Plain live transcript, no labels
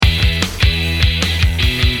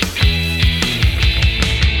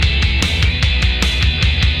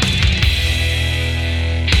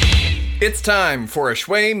It's time for a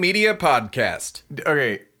Shway Media podcast.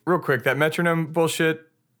 Okay, real quick, that metronome bullshit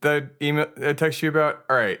that I text you about.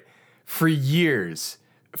 All right, for years,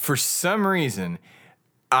 for some reason,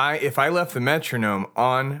 if I left the metronome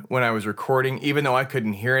on when I was recording, even though I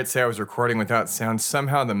couldn't hear it, say I was recording without sound,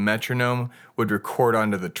 somehow the metronome would record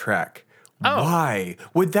onto the track. Oh. Why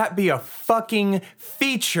would that be a fucking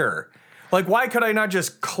feature? Like, why could I not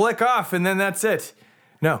just click off and then that's it?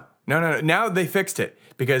 No. Now they fixed it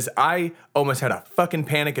because I almost had a fucking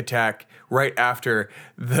panic attack right after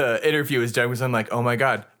the interview was done because I'm like, oh my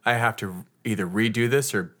God, I have to either redo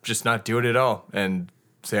this or just not do it at all and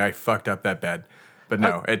say I fucked up that bad. But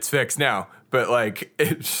no, it's fixed now. But like,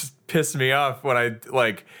 it just pissed me off when I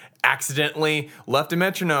like accidentally left a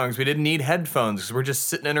metronome because we didn't need headphones because we're just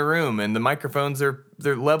sitting in a room and the microphones their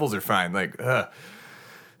levels are fine. Like,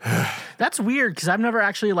 That's weird because I've never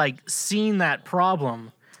actually like seen that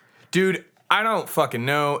problem. dude, I don't fucking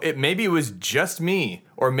know. Maybe it was just me,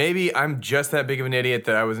 or maybe I'm just that big of an idiot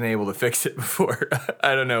that I wasn't able to fix it before.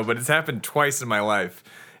 I don't know, but it's happened twice in my life,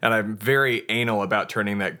 and I'm very anal about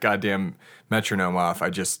turning that goddamn metronome off. I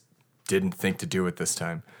just didn't think to do it this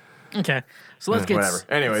time. Okay, so let's get Whatever.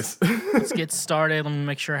 Anyways, let's get started. Let me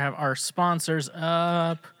make sure I have our sponsors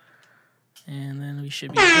up, and then we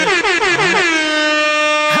should be good.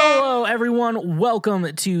 Hello, everyone.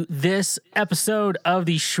 Welcome to this episode of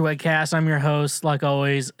the Schwegcast. I'm your host, like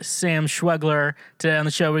always, Sam Schwegler. Today on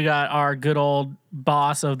the show, we got our good old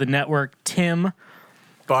boss of the network, Tim.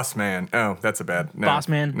 Boss man. Oh, that's a bad. No, Boss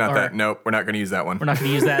man, Not or- that. Nope, we're not going to use that one. We're not going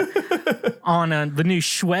to use that on the new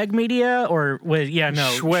Schweg Media, or with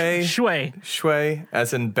Shway. Shway. Shway,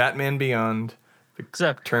 as in Batman Beyond.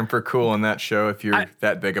 So, Term for cool on that show if you're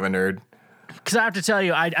that big of a nerd. because I have to tell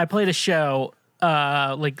you, I played a show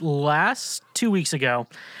like last 2 weeks ago,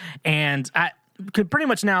 and I could pretty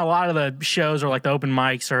much now a lot of the shows are like the open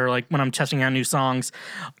mics or like when I'm testing out new songs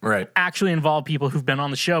Right. actually involve people who've been on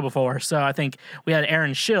the show before. So I think we had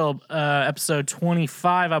Aaron Schilb, episode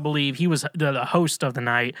 25, I believe. He was the host of the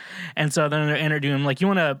night. And so then they're interviewing him, like, you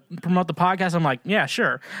want to promote the podcast? I'm like, yeah,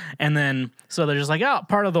 sure. And then, so they're just like, oh,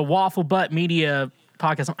 part of the Waffle Butt Media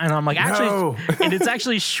podcast. And I'm like, actually, No. and it's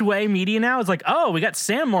actually Shway Media now. It's like, oh, we got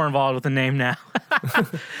Sam more involved with the name now.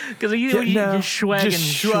 Because you're Schweg and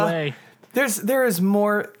just Shwa. Shway. There is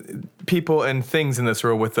more people and things in this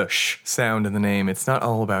world with the sh sound in the name. It's not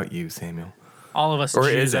all about you, Samuel. All of us Or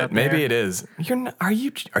Jews is out it? Maybe there. it is. You're not, are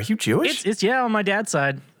you Jewish? It's on my dad's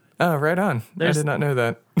side. Oh, right on. I There's- did not know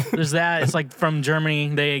that. There's that. It's like from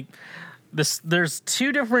Germany. There's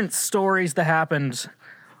two different stories that happened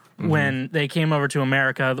when they came over to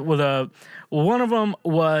America. One of them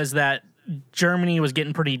was that Germany was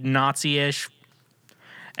getting pretty Nazi-ish,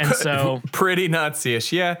 and so. Pretty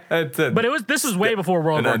Nazi-ish, yeah. But this was way before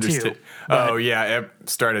World War II. Oh, yeah. It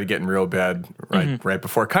started getting real bad right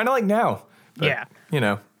before. Kind of like now. But, Yeah. You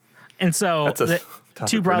know. And so That's a the topic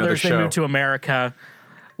two for another brothers, they show. moved to America,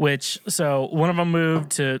 so one of them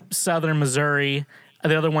moved to southern Missouri,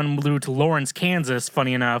 the other one moved to Lawrence, Kansas,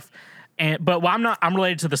 funny enough. But I'm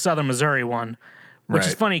related to the southern Missouri one, which is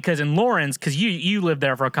Right. funny because in Lawrence, because you lived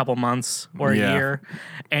there for a couple months or Yeah. a year,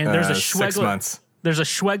 and there's a 6 Schwegler, months. there's a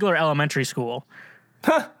Schwegler Elementary School.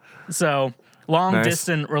 So long Nice.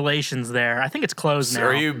 distance relations there. I think it's closed now.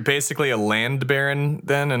 Are you basically a land baron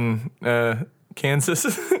then in Kansas?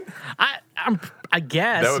 I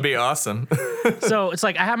guess. That would be awesome. So it's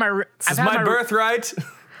like I have my. This is my birthright.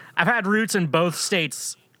 I've had roots in both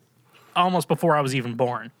states almost before I was even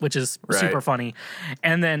born, which is super Right. funny.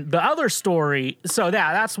 And then the other story, so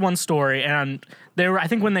that's one story. And I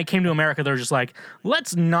think when they came to America, they were just like,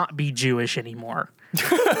 let's not be Jewish anymore.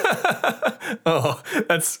 Oh,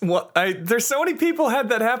 that's what there's so many people had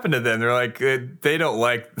that happen to them. They're like, they don't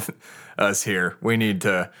like us here. We need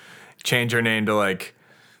to change our name to like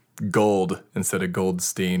Gold instead of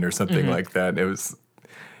Goldstein or something like that. It was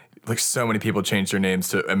like so many people changed their names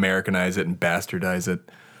to Americanize it and bastardize it.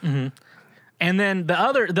 And then the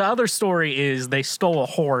other story is they stole a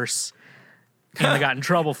horse and they got in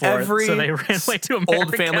trouble for it. So they ran away to America.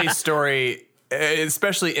 Old family story,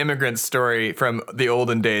 especially immigrant story from the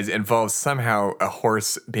olden days, involves somehow a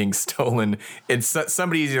horse being stolen. And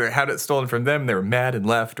somebody either had it stolen from them, they were mad and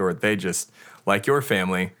left, or they just, like your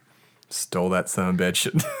family, stole that son of a bitch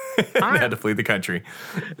and had to flee the country.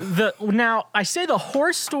 Now, I say the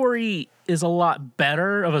horse story is a lot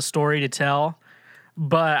better of a story to tell,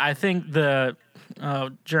 but I think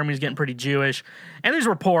Germany's getting pretty Jewish. And these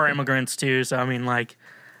were poor immigrants, too, so I mean, like...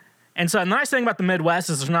 And so the nice thing about the Midwest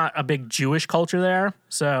is there's not a big Jewish culture there,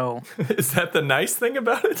 so... Is that the nice thing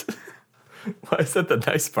about it? Why is that the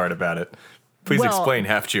nice part about it? Please explain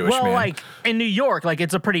half Jewish well, man. like in New York, like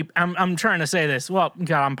it's a pretty. I'm trying to say this. Well,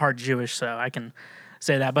 God, I'm part Jewish, so I can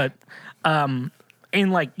say that. But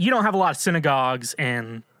in like you don't have a lot of synagogues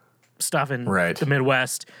and stuff in the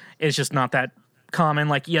Midwest. It's just not that common.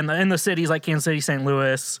 Like in the cities like Kansas City, St.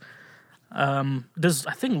 Louis. I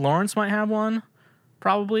think Lawrence might have one,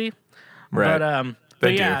 probably. Right. But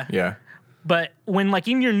they yeah. do. Yeah. But when, like,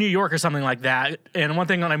 in New York or something like that, and one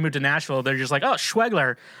thing when I moved to Nashville, they're just like, oh,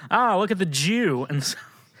 Schwegler. Oh, look at the Jew. And so,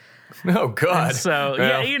 Oh, God. and so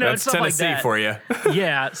Well, yeah, that's stuff Tennessee like that. for you.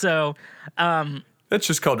 Yeah, so That's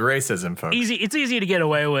just called racism, folks. it's easy to get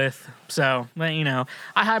away with. So, but, I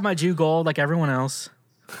had my Jew gold like everyone else.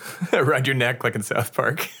 Around your neck like in South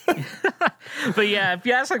Park. But yeah, if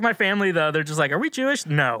you ask, like, my family, though, they're just like, are we Jewish?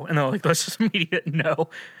 No. And they're like, that's just immediate no.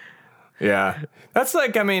 Yeah. That's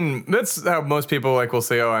like, I mean, that's how most people like will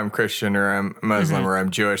say, oh, I'm Christian or I'm Muslim or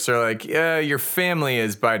I'm Jewish. They're like, yeah, your family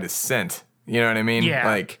is by descent. You know what I mean? Yeah.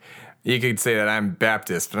 Like, you could say that I'm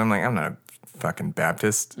Baptist, but I'm like, I'm not a fucking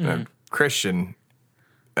Baptist. I'm Christian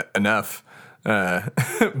enough. But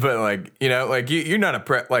like, like you're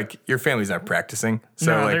not like your family's not practicing.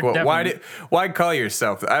 So No, like, they're why call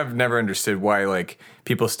yourself? I've never understood why like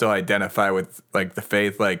people still identify with like the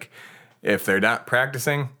faith. Like if they're not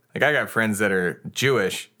practicing, like I got friends that are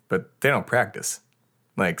Jewish, but they don't practice.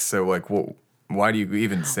 Like, so like, why do you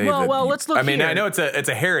even say that? Well, let's look I mean, here. I know it's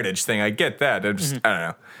a heritage thing. I get that. I don't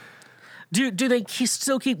know. Do they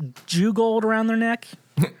still keep Jew gold around their neck?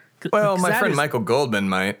 Well, 'Cause my that friend is- Michael Goldman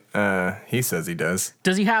might. He says he does.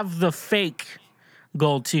 Does he have the fake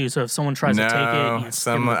gold too? So if someone tries to take it, you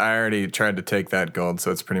skim it? I already tried to take that gold,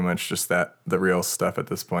 so it's pretty much just the real stuff at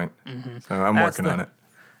this point. So I'm That's working on it.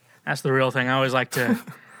 That's the real thing. I always like to.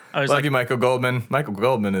 Love you, Michael Goldman. Michael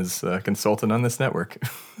Goldman is a consultant on this network.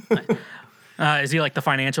 Is he like the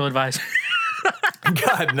financial advisor?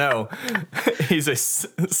 God, no. He's a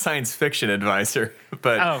science fiction advisor.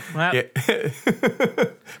 But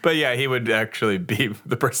but yeah, he would actually be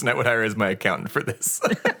the person I would hire as my accountant for this.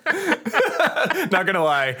 Not gonna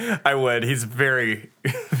lie, I would. He's very,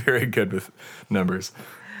 very good with numbers.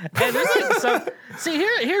 And there's like see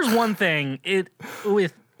here's one thing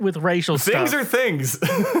with racial Things stuff. are things.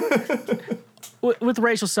 With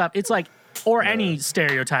racial stuff, it's like or any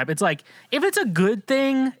stereotype. It's like if it's a good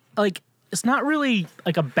thing, like it's not really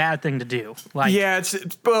like a bad thing to do. Like Yeah,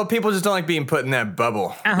 well, people just don't like being put in that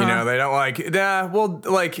bubble. Uh-huh. You know, they don't like,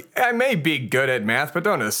 like, I may be good at math, but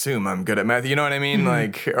don't assume I'm good at math. You know what I mean?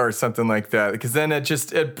 Like, or something like that. Because then it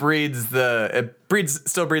still breeds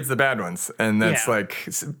the bad ones. And that's Yeah. like,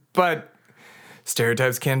 but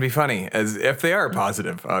stereotypes can be funny, as if they are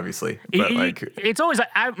positive, obviously. But it's always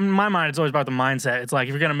in my mind, it's always about the mindset. It's like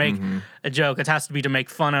if you're gonna make a joke, it has to be to make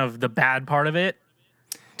fun of the bad part of it.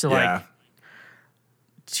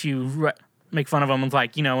 Make fun of them with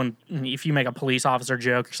like, when if you make a police officer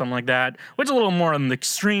joke or something like that, which is a little more on the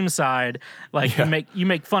extreme side, like you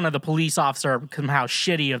make fun of the police officer because of how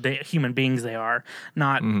shitty of the human beings they are,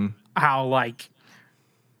 not how like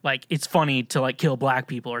it's funny to like kill black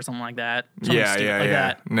people or something like that. Something stupid like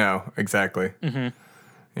that. No, exactly.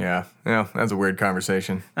 Yeah, that's a weird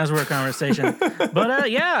conversation. That's a weird conversation. But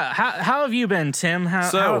how have you been, Tim?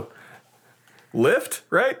 Lyft,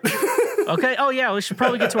 right? Okay. Oh, yeah. We should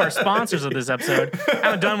probably get to our sponsors of this episode. I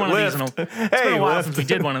haven't done one of these it's been a while since we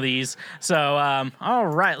did one of these. So, all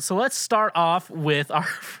right. So let's start off with our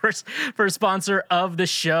first sponsor of the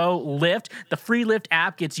show, Lyft. The free Lyft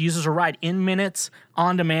app gets users a ride in minutes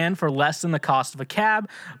on demand for less than the cost of a cab.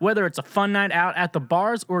 Whether it's a fun night out at the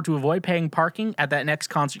bars or to avoid paying parking at that next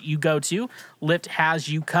concert you go to, Lyft has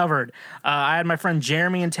you covered. I had my friend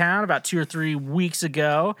Jeremy in town about 2 or 3 weeks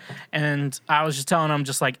ago, and I was just telling him,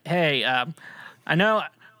 just like, hey, I know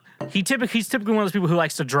he's typically one of those people who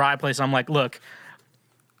likes to drive places. I'm like, look,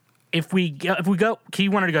 if we go, he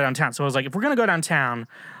wanted to go downtown, so I was like, if we're gonna go downtown,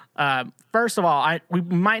 first of all, we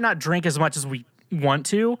might not drink as much as we want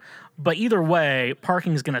to, but either way,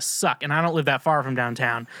 parking is gonna suck, and I don't live that far from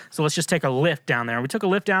downtown, so let's just take a Lyft down there. We took a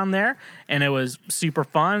Lyft down there, and it was super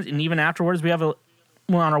fun. And even afterwards, on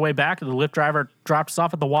our way back, the Lyft driver dropped us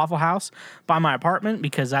off at the Waffle House by my apartment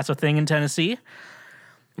because that's a thing in Tennessee.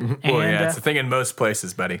 Well, yeah, it's a thing in most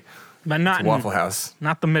places, buddy. But not Waffle House,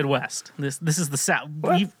 not the Midwest. This is the South.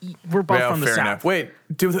 We're both from the fair South. Enough. Wait,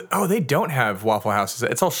 they don't have Waffle Houses.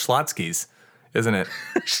 It's all Schlotzsky's, isn't it?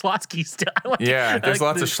 Schlotzsky still. There's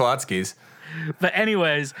lots of Schlotzsky's. But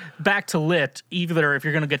anyways, back to Lyft. Either if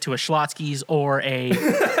you're going to get to a Schlotzsky's or a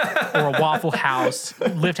or a Waffle House,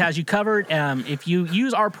 Lyft has you covered. If you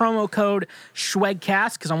use our promo code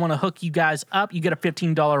SCHWEGCAST, because I want to hook you guys up, you get a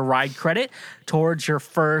 $15 ride credit towards your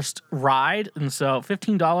first ride. And so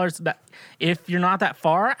 $15, that if you're not that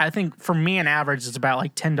far, I think for me, an average is about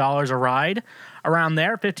like $10 a ride. Around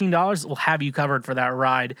there, $15 will have you covered for that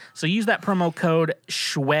ride. So use that promo code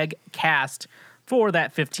SCHWEGCAST for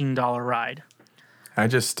that $15 ride. I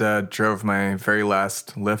just drove my very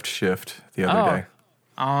last Lyft shift the other day.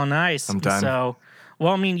 Oh, nice. I'm done. So,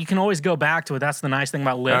 well, I mean, you can always go back to it. That's the nice thing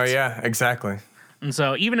about Lyft. Oh, yeah, exactly. And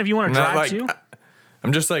so even if you want to drive too.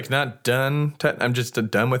 I'm just like not done. I'm just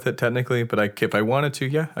done with it technically, but if I wanted to,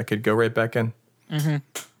 yeah, I could go right back in. Mm-hmm.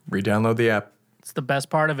 Re-download the app. It's the best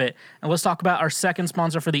part of it. And let's talk about our second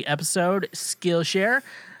sponsor for the episode, Skillshare.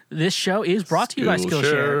 This show is brought to you by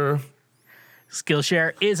Skillshare.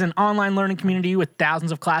 Skillshare is an online learning community with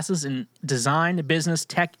thousands of classes in design, business,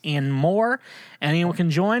 tech, and more. Anyone can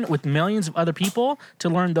join with millions of other people to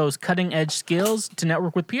learn those cutting-edge skills, to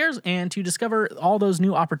network with peers, and to discover all those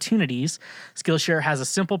new opportunities. Skillshare has a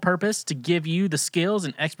simple purpose: to give you the skills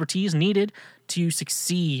and expertise needed to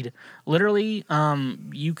succeed. Literally,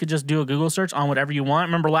 you could just do a Google search on whatever you want.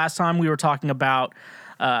 Remember last time we were talking about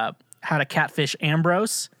how to catfish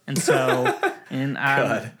Ambrose? And so...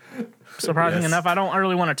 God. Surprising enough, I don't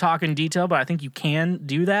really want to talk in detail, but I think you can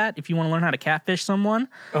do that if you want to learn how to catfish someone.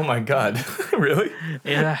 Oh my God. Really?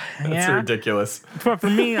 Yeah. That's ridiculous. But for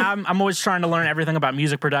me, I'm always trying to learn everything about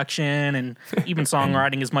music production and even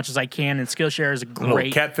songwriting as much as I can, and Skillshare is a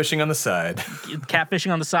great... catfishing on the side.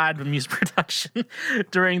 Catfishing on the side of music production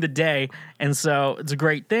during the day, and so it's a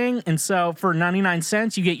great thing. And so for 99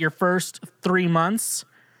 cents, you get your first 3 months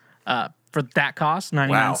for that cost,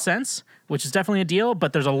 99 cents. Which is definitely a deal,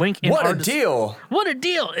 but there's a link in What a deal! What a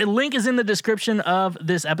deal! A link is in the description of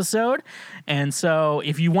this episode. And so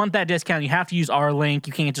if you want that discount, you have to use our link.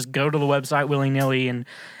 You can't just go to the website willy-nilly and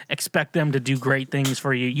expect them to do great things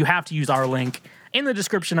for you. You have to use our link in the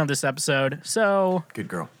description of this episode. So good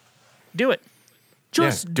girl. Do it.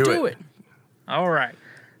 Just do it. All right.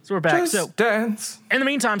 So we're back. Just dance. In the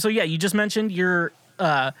meantime, you just mentioned you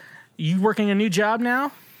working a new job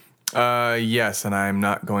now? Yes, and I'm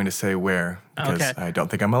not going to say where because I don't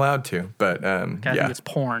think I'm allowed to. But I think it's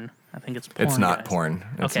porn. It's not porn.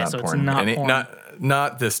 It's not porn. It's not porn.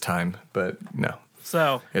 Not this time, but no.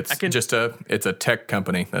 So it's it's a tech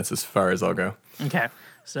company. That's as far as I'll go. Okay,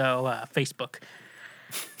 so Facebook.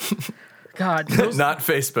 God, not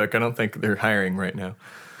Facebook. I don't think they're hiring right now.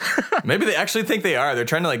 Maybe they actually think they are. They're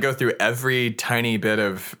trying to go through every tiny bit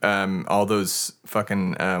of all those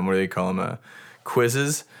fucking what do they call them?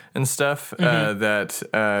 Quizzes and stuff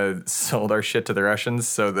that sold our shit to the Russians.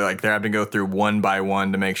 So they're having to go through one by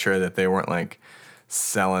one to make sure that they weren't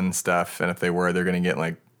selling stuff. And if they were, they're going to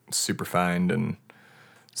get super fined. And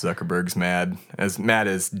Zuckerberg's mad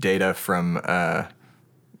as data from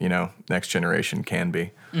Next Generation can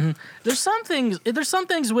be. Mm-hmm. There's some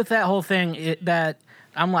things with that whole thing that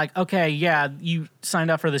I'm like, okay, yeah, you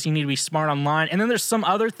signed up for this. You need to be smart online. And then there's some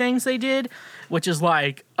other things they did, which is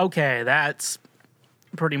okay, that's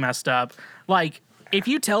pretty messed up. If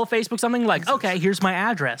you tell Facebook something okay, here's my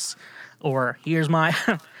address, or here's my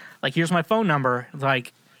here's my phone number,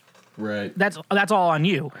 right, that's all on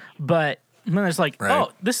you. But then it's right.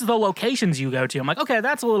 Oh, this is the locations you go to. I'm like, okay,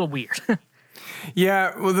 that's a little weird.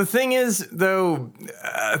 Yeah, well, the thing is, though,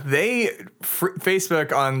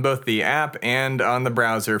 Facebook on both the app and on the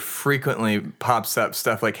browser frequently pops up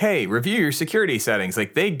stuff like, hey, review your security settings.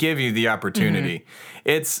 They give you the opportunity.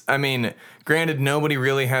 Mm-hmm. Granted, nobody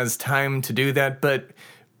really has time to do that, but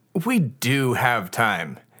we do have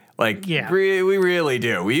time. We really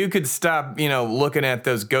do. You could stop, looking at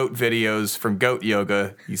those goat videos from Goat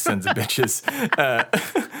Yoga, you sons of bitches,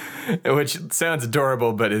 which sounds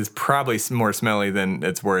adorable, but is probably more smelly than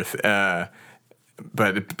it's worth. But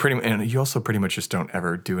you also pretty much just don't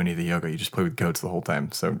ever do any of the yoga. You just play with goats the whole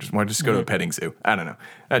time. So just go to a petting zoo. I don't know.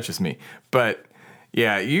 That's just me. But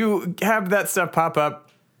yeah, you have that stuff pop up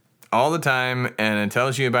all the time, and it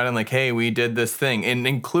tells you about it. Hey, we did this thing, and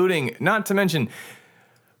including, not to mention.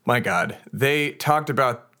 My God, they talked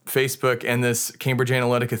about Facebook and this Cambridge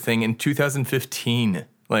Analytica thing in 2015.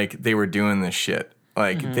 They were doing this shit.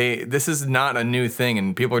 This is not a new thing,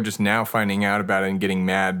 and people are just now finding out about it and getting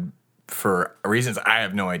mad for reasons I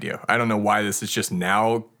have no idea. I don't know why this is just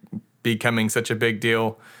now becoming such a big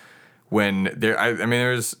deal. When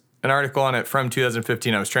there's an article on it from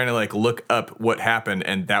 2015. I was trying to look up what happened,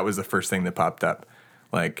 and that was the first thing that popped up.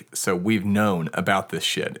 So we've known about this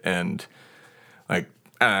shit, and I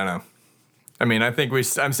don't know. I think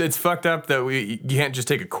it's fucked up that you can't just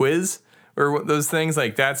take a quiz or those things,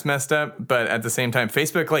 like that's messed up. But at the same time,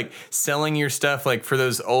 Facebook like selling your stuff like for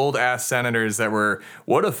those old ass senators that were,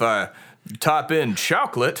 what if I type in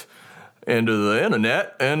chocolate into the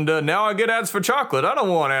internet and now I get ads for chocolate? I don't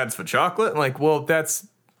want ads for chocolate. Like, well, that's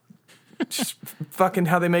just fucking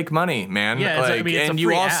how they make money, man. Yeah, like, it's and a you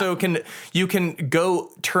free also app. can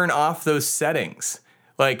go turn off those settings.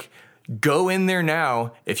 Like, go in there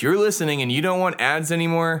now. If you're listening and you don't want ads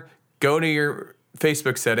anymore, go to your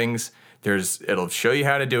Facebook settings. It'll show you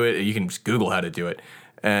how to do it. You can just Google how to do it,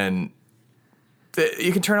 and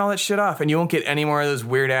you can turn all that shit off, and you won't get any more of those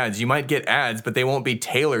weird ads. You might get ads, but they won't be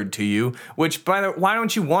tailored to you. Which, why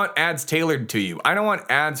don't you want ads tailored to you? I don't want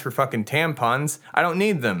ads for fucking tampons. I don't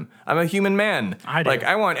need them. I'm a human man. I do. Like,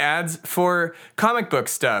 I want ads for comic book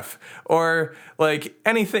stuff, or like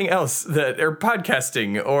anything else or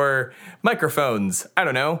podcasting, or microphones. I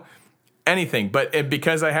don't know. Anything. But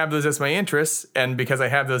because I have those as my interests, and because I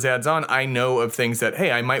have those ads on, I know of things that,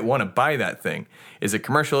 hey, I might want to buy that thing. Is it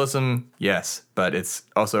commercialism? Yes. But it's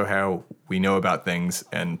also how we know about things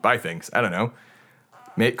and buy things. I don't know.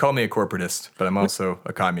 Call me a corporatist, but I'm also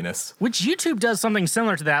a communist. Which YouTube does something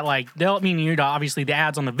similar to that. Like, obviously the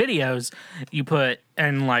ads on the videos you put,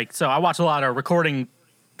 and like, so I watch a lot of recording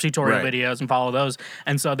tutorial Right. videos and follow those,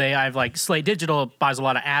 and so I've like Slate Digital buys a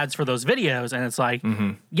lot of ads for those videos, and it's like,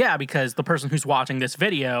 yeah, because the person who's watching this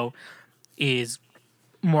video is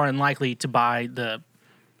more than likely to buy the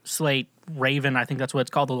Slate Raven, I think that's what it's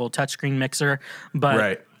called, the little touchscreen mixer, but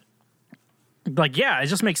Right. like, yeah, it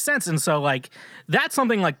just makes sense. And so like, that's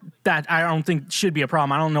something like that I don't think should be a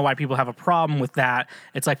problem. I don't know why people have a problem with that.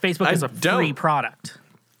 It's like Facebook is a free don't. product.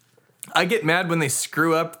 I get mad when they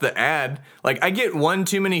screw up the ad. Like, I get one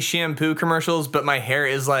too many shampoo commercials, but my hair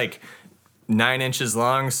is like 9 inches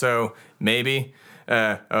long, so maybe.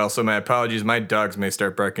 Also, my apologies. My dogs may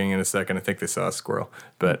start barking in a second. I think they saw a squirrel.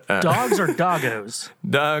 But Dogs or doggos?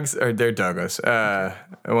 they're doggos.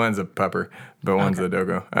 One's a pupper, but one's a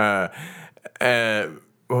dogo.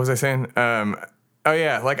 What was I saying? Oh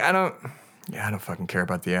yeah, like I don't fucking care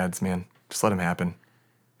about the ads, man. Just let them happen.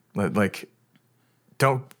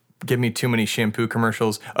 Don't give me too many shampoo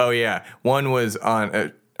commercials. Oh yeah, one was on.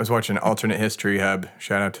 I was watching Alternate History Hub.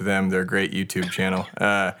 Shout out to them. They're a great YouTube channel.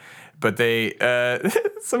 But they,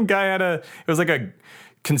 some guy it was like a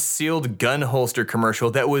concealed gun holster commercial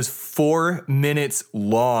that was 4 minutes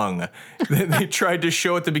long. They tried to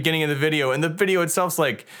show at the beginning of the video, and the video itself's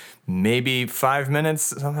like maybe 5 minutes.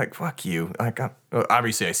 So I'm like, fuck you. Like,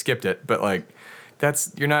 obviously I skipped it, but like,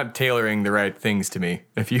 you're not tailoring the right things to me.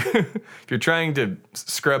 If you're trying to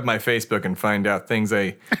scrub my Facebook and find out things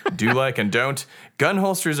I do like and don't, gun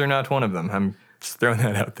holsters are not one of them. I'm just throwing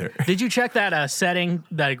that out there. Did you check that setting,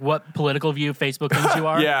 like what political view Facebook thinks you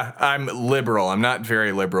are? Yeah, I'm liberal. I'm not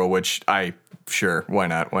very liberal, which sure, why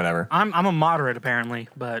not? Whatever. I'm a moderate apparently,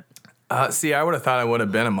 but See, I would have thought I would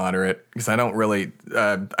have been a moderate because I don't really,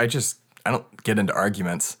 I don't get into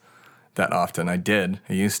arguments that often. I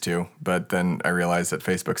used to, but then I realized that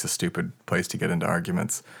Facebook's a stupid place to get into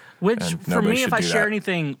arguments. which And for nobody me, if should I do share that.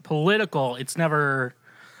 anything political, it's never.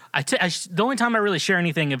 The only time I really share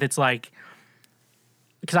anything if it's like,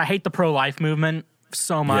 because I hate the pro-life movement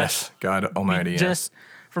so much. Yes, God Almighty. Just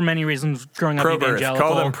for many reasons, growing up Pro-birth. evangelical.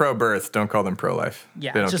 Call them pro-birth. Don't call them pro-life.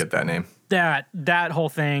 Yeah, They don't just- get that name. That whole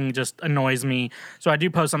thing just annoys me. So I do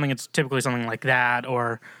post something. It's typically something like that,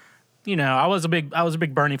 or I was a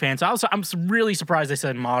big Bernie fan. So I'm really surprised they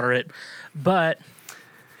said moderate, but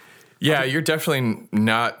Yeah, you're definitely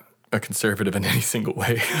not a conservative in any single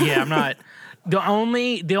way. yeah, I'm not. The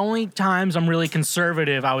only times I'm really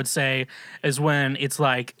conservative, I would say, is when it's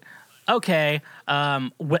like, okay,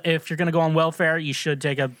 if you're gonna go on welfare, you should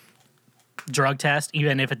take a drug test,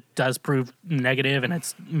 even if it does prove negative and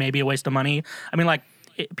it's maybe a waste of money. I mean, like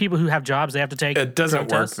people who have jobs, they have to take. It doesn't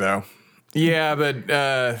drug work tests. though. Yeah, but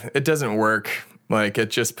it doesn't work. Like, it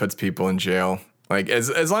just puts people in jail. Like,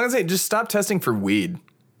 as long as they just stop testing for weed.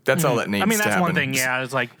 That's all that needs to I mean, that's happen. one thing. Yeah,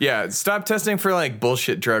 it's like Yeah, stop testing for like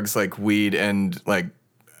bullshit drugs like weed and like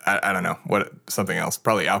I don't know something else.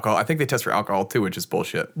 Probably alcohol. I think they test for alcohol too, which is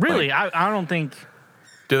bullshit. really, Like, I don't think.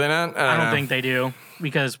 do they not? I don't know. think they do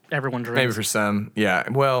because everyone drinks. Maybe for some. Yeah.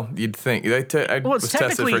 Well, you'd think. I was tested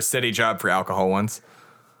technically- for a city job for alcohol once.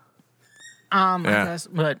 I Yeah. guess,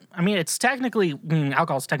 but I mean,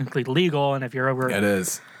 alcohol is technically legal, and if you're over It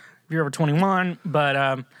is. 21,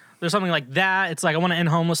 but there's something like that. It's like I want to end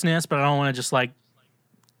homelessness, but I don't want to just like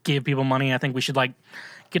give people money. I think we should like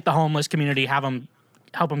get the homeless community, help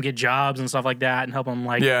them get jobs and stuff like that, and help them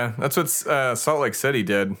like. Yeah, that's what Salt Lake City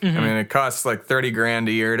did. I mean, it costs like $30,000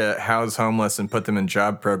 a year to house homeless and put them in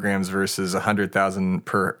job programs versus $100,000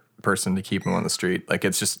 per person to keep them on the street. Like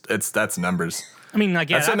that's numbers. I mean, like,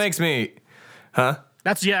 yeah, That's what makes me,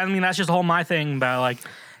 that's just the whole my thing about like,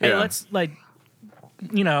 hey, Yeah. let's like,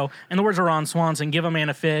 you know, in the words of Ron Swanson, give a man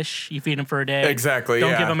a fish, you feed him for a day. Exactly,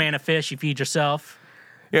 Don't yeah. give a man a fish, you feed yourself.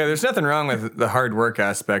 Yeah, there's nothing wrong with the hard work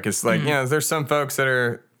aspect. It's like, you know, there's some folks that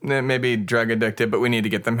are maybe drug addicted, but we need to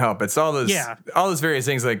get them help. It's all those various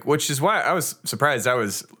things, like, which is why I was surprised I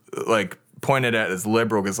was like pointed at as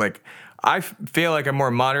liberal, because like I feel like I'm more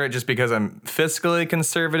moderate just because I'm fiscally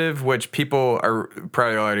conservative, which people are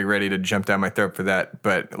probably already ready to jump down my throat for that.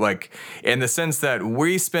 But like in the sense that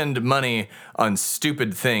we spend money on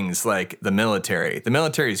stupid things like the military. The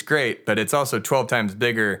military is great, but it's also 12 times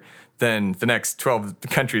bigger than the next 12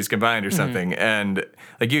 countries combined or something. And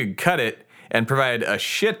like you could cut it and provide a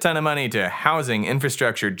shit ton of money to housing,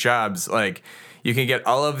 infrastructure, jobs. Like you can get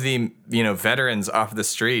all of the, you know, veterans off the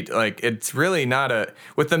street. Like it's really not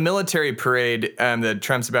with the military parade that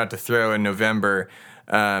Trump's about to throw in November.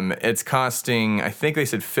 It's costing, I think they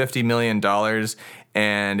said $50 million,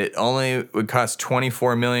 and it only would cost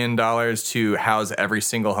 $24 million to house every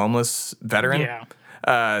single homeless veteran.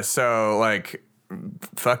 Yeah. So like,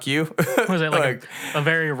 fuck you. Was it like a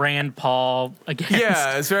very Rand Paul against?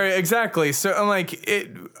 Yeah, it's very exactly. So I'm like,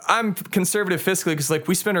 I'm conservative fiscally because like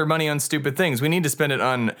we spend our money on stupid things. We need to spend it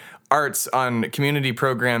on arts, on community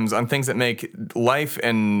programs, on things that make life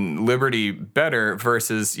and liberty better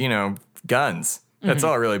versus, you know, guns. That's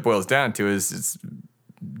all it really boils down to is it's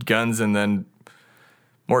guns and then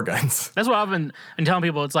more guns. That's what I've been telling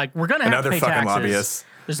people. It's like, we're going to have to pay fucking taxes. Lobbyists.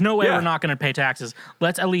 There's no way we're not going to pay taxes.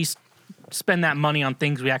 Let's at least spend that money on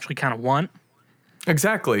things we actually kind of want.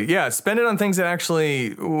 Exactly. Yeah, spend it on things that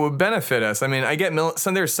actually will benefit us. I mean, I get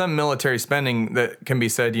there's some military spending that can be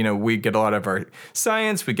said, you know, we get a lot of our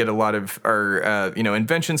science, we get a lot of our, you know,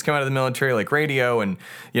 inventions come out of the military, like radio. And,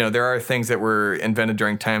 you know, there are things that were invented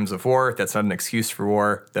during times of war. That's not an excuse for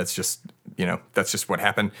war. That's just, you know, that's just what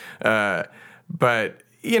happened. But,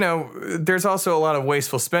 you know, there's also a lot of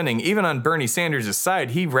wasteful spending. Even on Bernie Sanders'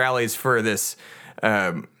 side, he rallies for this,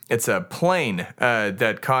 it's a plane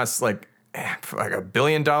that costs like $1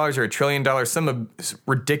 billion or $1 trillion, some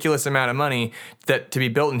ridiculous amount of money that to be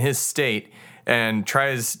built in his state, and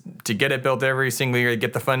tries to get it built every single year to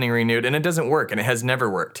get the funding renewed, and it doesn't work, and it has never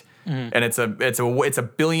worked. And it's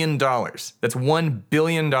 $1 billion. That's $1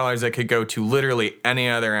 billion that could go to literally any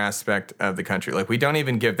other aspect of the country. Like we don't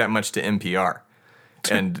even give that much to NPR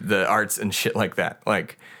and the arts and shit like that.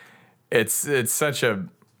 Like it's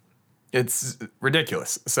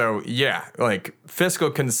ridiculous. So yeah, like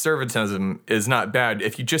fiscal conservatism is not bad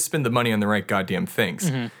if you just spend the money on the right goddamn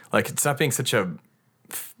things. Like it's not being such a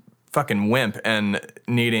fucking wimp and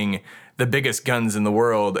needing the biggest guns in the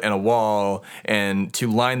world and a wall and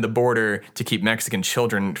to line the border to keep Mexican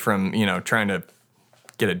children from, you know, trying to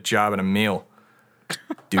get a job and a meal.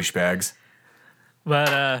 Douchebags.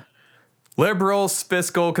 But liberal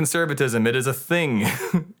fiscal conservatism, it is a thing.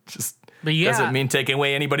 But yeah, doesn't mean taking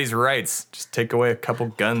away anybody's rights. Just take away a couple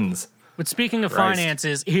guns. But speaking of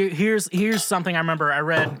finances, here's something I remember I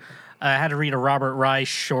read. I had to read a Robert Reich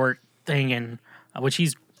short thing, in which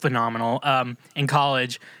he's phenomenal, in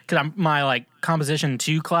college, because my like composition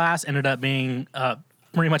 2 class ended up being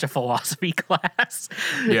pretty much a philosophy class.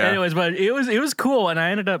 Yeah. Anyways, but it was cool, and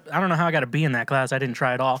I ended up, I don't know how I got a B in that class. I didn't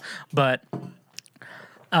try at all, but.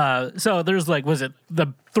 So there's like, was it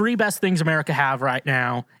the 3 best things America have right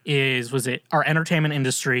now was it our entertainment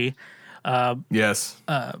industry, Yes.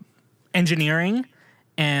 engineering,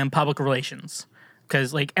 and public relations.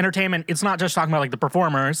 Because like entertainment, it's not just talking about like the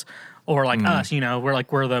performers or like us, you know, we're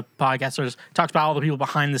the podcasters, talks about all the people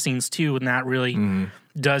behind the scenes too, and that really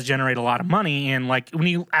does generate a lot of money. And like when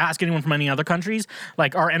you ask anyone from any other countries,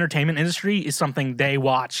 like our entertainment industry is something they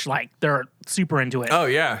watch, like they're super into it. Oh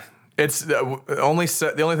yeah. It's the only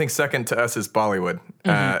thing second to us is Bollywood,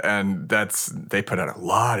 and they put out a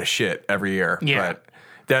lot of shit every year. Yeah. But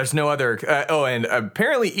there's no other. And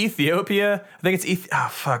apparently Ethiopia. I think it's Oh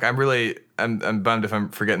fuck! I'm bummed if I'm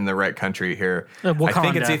forgetting the right country here. I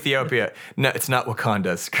think it's Ethiopia. No, it's not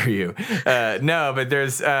Wakanda. Screw you. No, but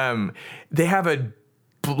there's they have a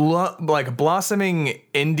blossoming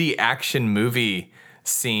indie action movie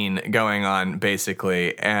scene going on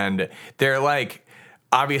basically, and they're like.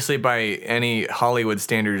 Obviously, by any Hollywood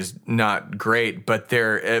standards, not great, but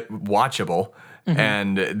they're watchable,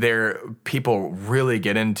 and people really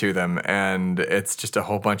get into them, and it's just a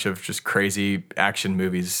whole bunch of just crazy action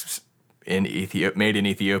movies made in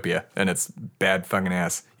Ethiopia, and it's bad fucking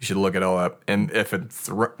ass. You should look it all up, and if it's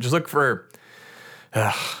just look for.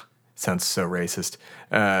 Sounds so racist.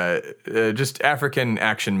 Just African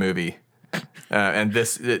action movie. And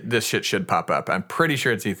this shit should pop up. I'm pretty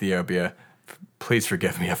sure it's Ethiopia. Please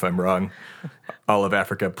forgive me if I'm wrong. All of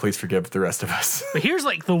Africa, please forgive the rest of us. But here's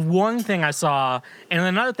like the one thing I saw, and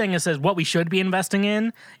another thing that says what we should be investing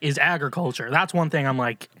in is agriculture. That's one thing I'm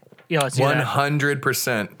like, let's do that.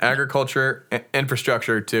 100%. Agriculture,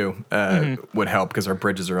 infrastructure too would help because our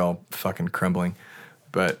bridges are all fucking crumbling.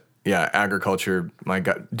 But yeah, agriculture, my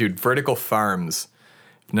God. Dude, vertical farms.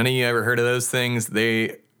 None of you ever heard of those things?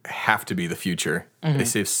 They have to be the future. They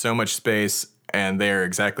save so much space, and they are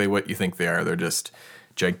exactly what you think they are. They're just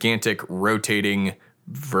gigantic, rotating,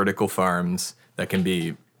 vertical farms that can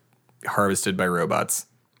be harvested by robots.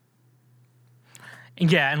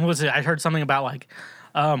 Yeah, and I heard something about like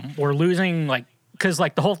we're losing like because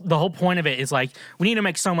like the whole point of it is like we need to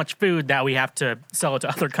make so much food that we have to sell it to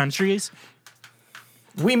other countries.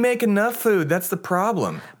 We make enough food. That's the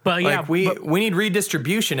problem. But like, we need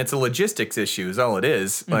redistribution. It's a logistics issue is all it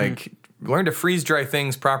is. Like, learn to freeze dry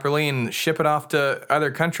things properly and ship it off to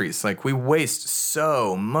other countries. Like, we waste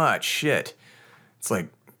so much shit. It's like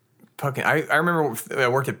fucking... I remember I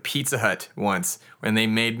worked at Pizza Hut once when they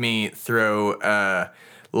made me throw, I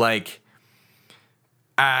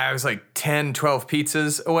was like 10, 12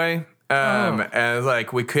 pizzas away. And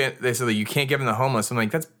like we couldn't, they said that you can't give them to the homeless. I'm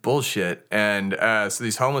like, that's bullshit. And so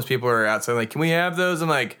these homeless people are outside like, can we have those? I'm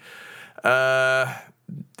like, I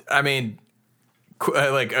mean,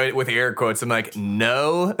 with air quotes, I'm like,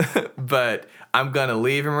 no, but I'm gonna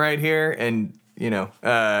leave him right here, and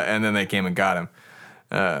and then they came and got him.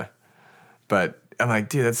 But I'm like,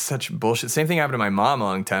 dude, that's such bullshit. Same thing happened to my mom a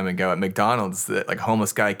long time ago at McDonald's. That like a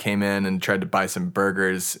homeless guy came in and tried to buy some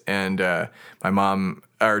burgers, and my mom.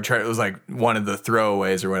 It was like one of the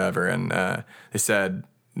throwaways or whatever, and they said,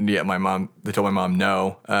 they told my mom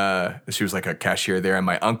no. She was like a cashier there, and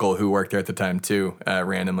my uncle, who worked there at the time too,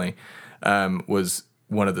 randomly, was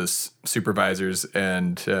one of the supervisors,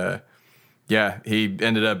 and he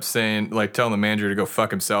ended up saying, like, telling the manager to go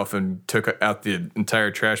fuck himself, and took out the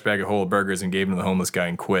entire trash bag of whole burgers and gave them to the homeless guy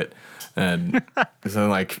and quit. And so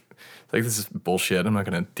I'm like, this is bullshit. I'm not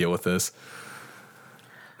gonna deal with this.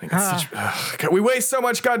 God, we waste so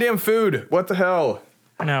much goddamn food. What the hell?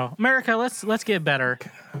 No, America, let's get better.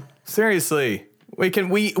 Seriously,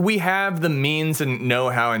 we have the means and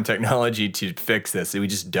know-how and technology to fix this. We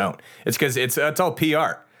just don't. It's because it's all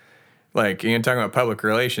PR. Like, you're talking about public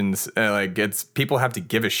relations. Like, it's people have to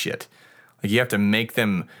give a shit. Like, you have to make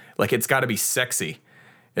them like it's got to be sexy.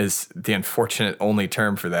 Is the unfortunate only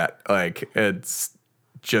term for that? Like, it's.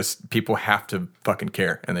 Just people have to fucking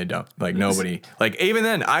care, and they don't. Like, nobody. Like, even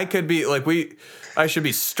then, I could be like I should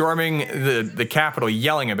be storming the Capitol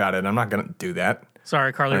yelling about it. I'm not gonna do that.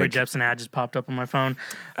 Sorry, Carly Rae Jepsen ad just popped up on my phone.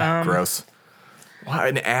 Gross. What,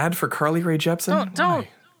 an ad for Carly Rae Jepsen?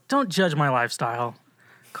 Don't judge my lifestyle.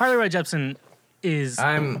 Carly Rae Jepsen is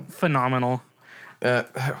phenomenal.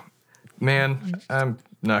 Man, I'm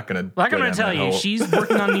not gonna. Like, I'm gonna tell you, she's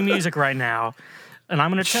working on new music right now. And I'm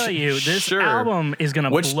going to tell you, this album is going to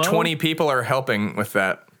blow. Which 20 people are helping with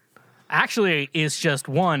that? Actually, it's just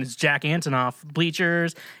one. It's Jack Antonoff,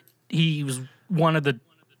 Bleachers. He was one of the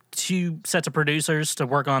 2 sets of producers to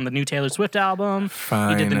work on the new Taylor Swift album.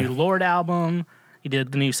 Fine. He did the new Lorde album. He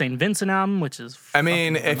did the new St. Vincent album, which is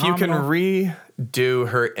phenomenal. If you can redo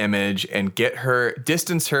her image and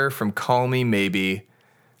distance her from Call Me Maybe,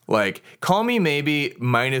 like, Call Me Maybe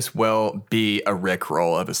might as well be a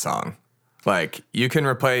Rickroll of a song. Like, you can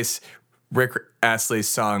replace Rick Astley's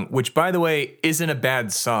song, which, by the way, isn't a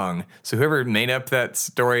bad song. So whoever made up that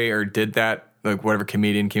story or did that, like whatever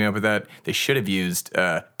comedian came up with that, they should have used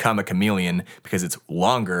Comma Chameleon, because it's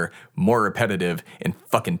longer, more repetitive, and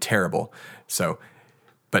fucking terrible. So,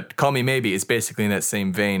 but Call Me Maybe is basically in that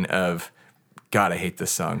same vein of, God, I hate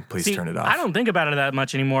this song. Please turn it off. I don't think about it that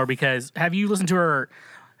much anymore, because have you listened to her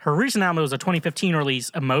recent album? It was a 2015 release,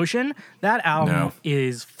 Emotion. That album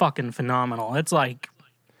is fucking phenomenal. It's like...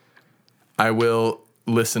 I will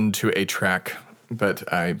listen to a track,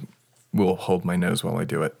 but I will hold my nose while I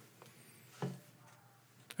do it.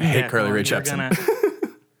 I hate Carly Rae Jepsen.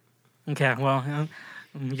 Okay, well,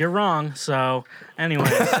 you're wrong. So, anyways.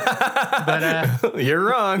 But you're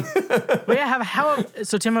wrong. But yeah,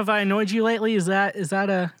 so Tim, have I annoyed you lately? Is that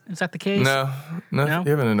the case? No, you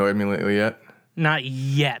haven't annoyed me lately yet. Not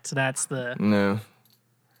yet. That's the... No.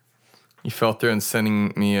 You fell through and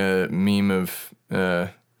sending me a meme of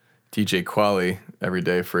DJ Quali every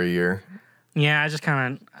day for a year. Yeah,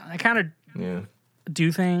 I kind of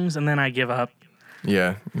do things and then I give up.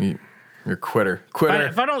 Yeah, you're a quitter.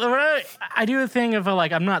 If I do a thing of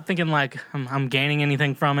like I'm not thinking like I'm gaining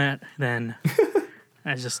anything from it, then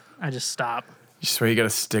I just stop. You swear you got to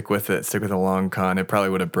stick with it. Stick with a long con. It probably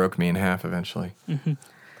would have broke me in half eventually.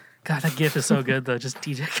 God, that GIF is so good though. Just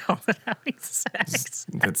DJ Khaled having sex.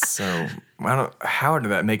 That's so. How did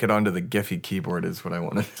that make it onto the Giphy keyboard? Is what I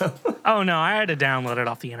want to know. Oh no, I had to download it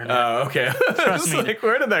off the internet. Oh, okay. Trust me. Like,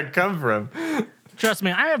 where did that come from? Trust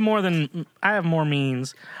me, I have more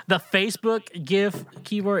means. The Facebook GIF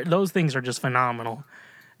keyboard, those things are just phenomenal.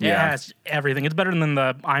 It has everything. It's better than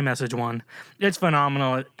the iMessage one. It's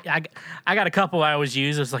phenomenal. I got a couple I always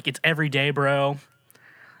use. It's like, it's everyday, bro.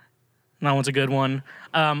 That one's a good one.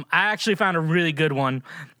 I actually found a really good one.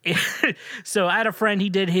 So I had a friend, he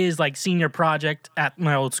did his like senior project at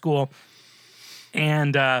my old school.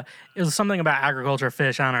 And it was something about agriculture,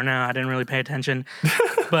 fish. I don't know. I didn't really pay attention.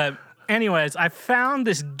 But anyways, I found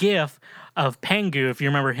this GIF of Pengu, if you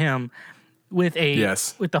remember him, with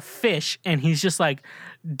a fish, and he's just like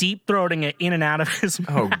deep throating it in and out of his mouth.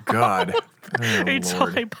 Oh God! So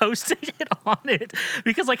I posted it on it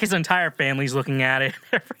because like his entire family's looking at it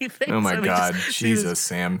and everything. Oh my So God! Jesus,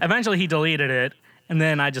 Sam. Eventually, he deleted it, and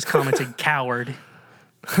then I just commented "coward."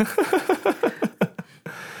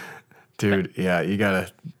 Dude, yeah, you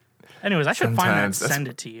gotta. Anyways, I should find that and Sometimes send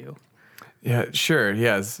it to you. Yeah, sure,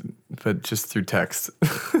 yes, but just through text.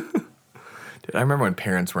 Dude, I remember when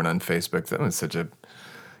parents weren't on Facebook. That was such a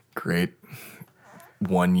great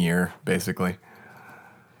 1 year, basically.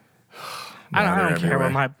 I don't care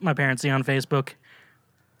what my parents see on Facebook.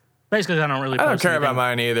 Basically, I don't really. I don't post care anything. about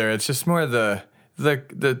mine either. It's just more the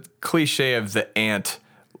cliche of the ant,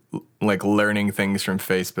 like learning things from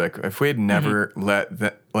Facebook. If we had never let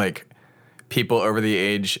people over the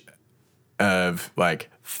age of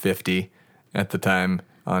like 50 at the time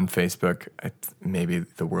on Facebook, maybe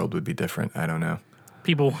the world would be different. I don't know.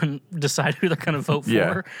 People wouldn't decide who they're going to vote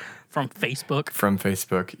for from Facebook. From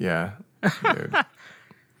Facebook, yeah. Dude.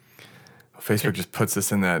 Facebook just puts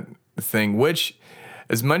us in that thing, which,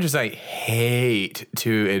 as much as I hate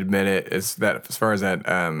to admit it, is that as far as that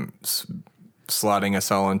slotting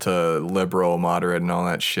us all into liberal, moderate, and all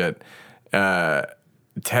that shit,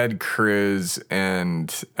 Ted Cruz and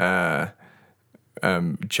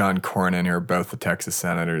John Cornyn, who are both the Texas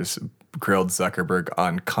senators, grilled Zuckerberg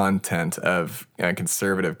on content of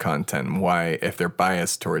conservative content and why, if they're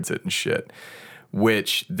biased towards it and shit,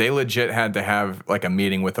 which they legit had to have like a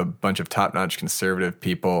meeting with a bunch of top-notch conservative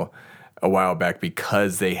people a while back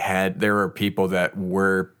because there were people that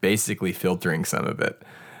were basically filtering some of it.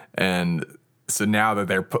 And so now that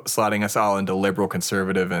they're slotting us all into liberal,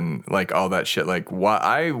 conservative, and like all that shit, like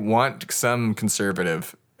I want some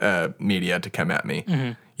conservative media to come at me.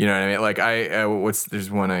 Mm-hmm. You know what I mean? Like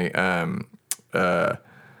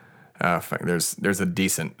there's a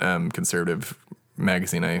decent conservative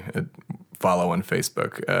magazine I follow on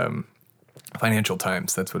Facebook, Financial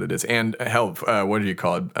Times, that's what it is. And hell, what do you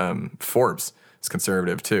call it? Forbes is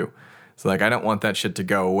conservative too. So like, I don't want that shit to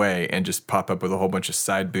go away and just pop up with a whole bunch of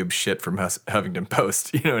side boob shit from Huffington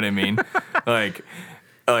Post. You know what I mean?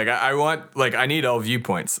 I need all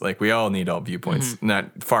viewpoints. Like, we all need all viewpoints,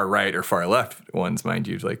 not far right or far left ones, mind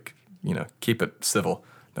you. Like, keep it civil.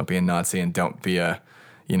 Don't be a Nazi and don't be a,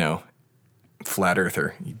 flat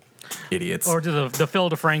earther, you idiots. Or do the Phil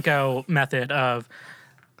DeFranco method of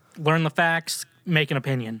learn the facts, make an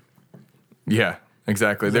opinion. Yeah,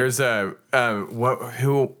 exactly. There's there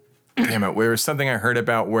was something I heard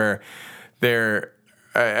about where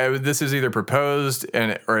this is either proposed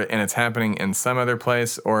and it's happening in some other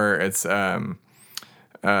place, or it's they're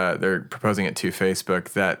proposing it to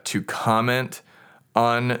Facebook that to comment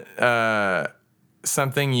on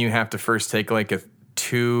something, you have to first take like a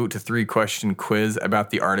 2 to 3 question quiz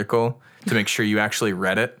about the article to make sure you actually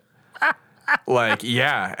read it. Like,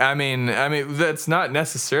 yeah, I mean that's not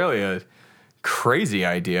necessarily a crazy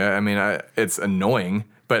idea. I mean, it's annoying,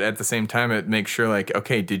 but at the same time, it makes sure, like,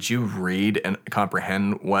 okay, did you read and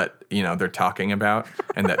comprehend what they're talking about,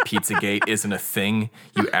 and that Pizzagate isn't a thing,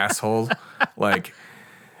 you asshole? Like,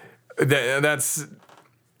 that's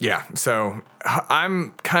yeah. So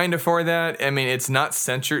I'm kind of for that. I mean, it's not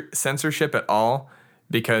censorship at all,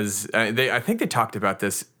 because I think they talked about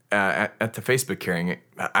this at the Facebook hearing.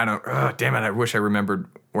 Damn it, I wish I remembered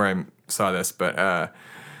where I saw this, but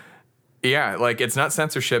yeah, like, it's not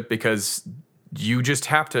censorship because you just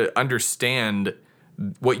have to understand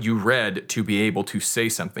what you read to be able to say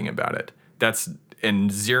something about it. That's in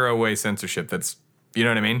zero way censorship. That's, you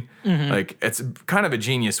know what I mean? Mm-hmm. Like, it's kind of a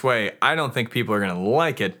genius way. I don't think people are going to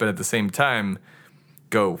like it, but at the same time,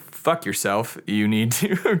 go fuck yourself. You need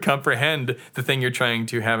to comprehend the thing you're trying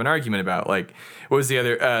to have an argument about. Like, what was the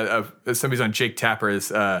other? Somebody's on Jake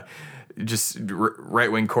Tapper's just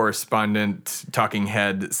right-wing correspondent, talking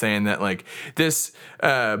head, saying that like this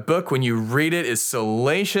book, when you read it, is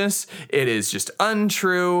salacious. It is just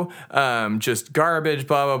untrue, just garbage,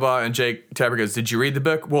 blah blah blah. And Jake Tapper goes, "Did you read the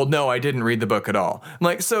book?" "Well, no, I didn't read the book at all." I'm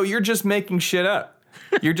like, so you're just making shit up.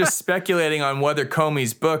 You're just speculating on whether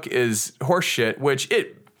Comey's book is horseshit, which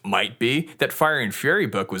it might be. That Fire and Fury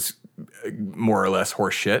book was more or less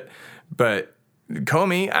horseshit, but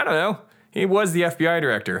Comey, I don't know. He was the FBI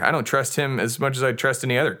director. I don't trust him as much as I trust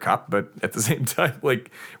any other cop, but at the same time, like,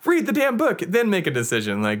 read the damn book, then make a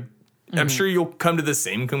decision. Like, I'm sure you'll come to the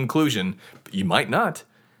same conclusion, but you might not.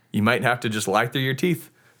 You might have to just lie through your teeth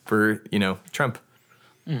for, Trump.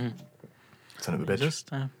 Son of a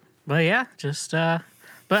bitch.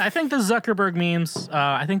 But I think the Zuckerberg memes,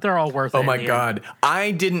 I think they're all worth it. Oh my God.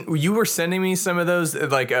 You were sending me some of those,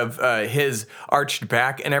 like of his arched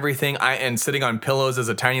back and everything, and sitting on pillows as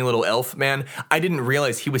a tiny little elf, man. I didn't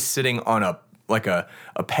realize he was sitting on a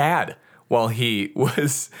pad while he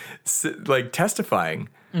was like testifying.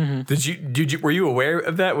 Mm-hmm. Were you aware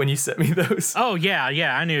of that when you sent me those? Oh yeah,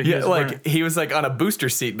 I knew. He was like on a booster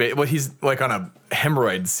seat, but he's like on a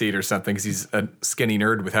hemorrhoid seat or something because he's a skinny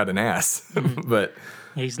nerd without an ass. But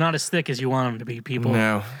he's not as thick as you want him to be, people.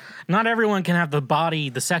 No. Not everyone can have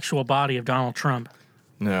the sexual body of Donald Trump.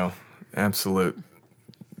 No, absolute,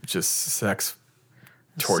 just sex,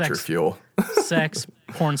 torture fuel. Sex,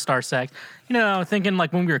 porn star sex. Thinking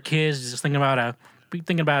like when we were kids, just thinking about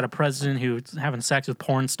a president who's having sex with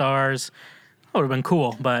porn stars. That would have been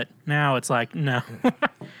cool, but now it's like, no.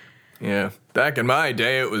 Yeah, back in my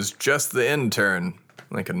day, it was just the intern,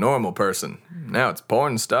 like a normal person. Now it's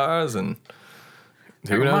porn stars and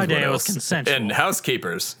who knows my day what it else. was consensual. And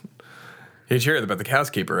housekeepers. You'd hear about the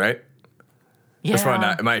housekeeper, right? Yeah. This one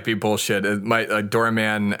might be bullshit.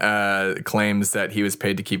 Doorman claims that he was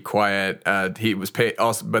paid to keep quiet. He was paid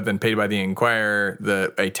also, but then paid by the Inquirer,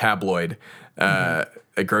 a tabloid, a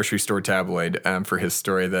grocery store tabloid, for his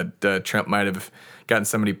story that Trump might have gotten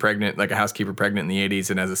somebody pregnant, like a housekeeper pregnant in the 80s,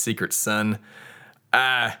 and has a secret son.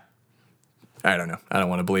 I don't know. I don't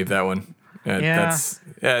want to believe that one.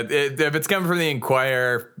 If it's coming from the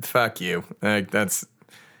Inquirer, fuck you.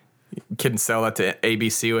 Couldn't sell that to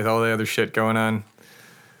ABC with all the other shit going on.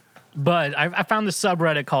 But I found this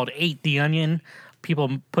subreddit called Ate the Onion.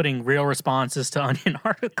 People putting real responses to Onion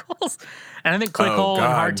articles. And I think Clickhole and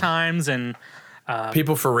Hard Times and...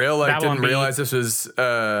 people for real didn't realize this was...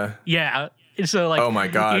 Yeah. So like... Oh my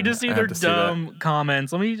God. You just see their dumb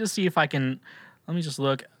comments. Let me just see if I can... Let me just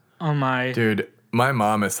look on my... Dude, my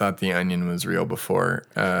mom has thought the Onion was real before.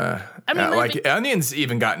 Onion's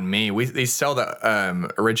even gotten me. They sell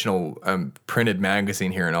the original printed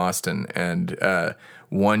magazine here in Austin, and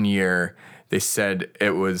 1 year they said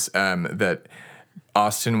it was that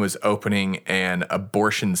Austin was opening an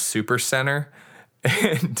abortion super center.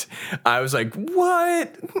 And I was like,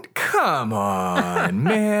 what? Come on,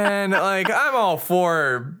 man. Like, I'm all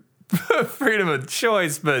for freedom of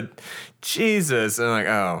choice, but Jesus. And I'm like,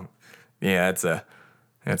 oh, yeah, that's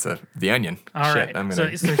the Onion. All Shit, right. So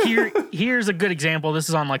here's a good example. This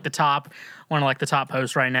is on like one of the top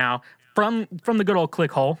posts right now from the good old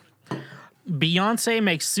Clickhole. Beyonce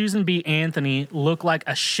makes Susan B. Anthony look like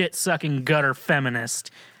a shit-sucking gutter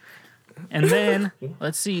feminist. And then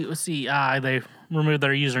let's see. They removed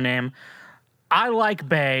their username. I like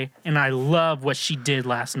Bey and I love what she did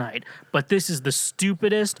last night, but this is the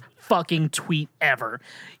stupidest fucking tweet ever.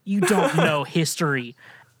 You don't know history,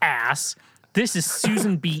 ass. This is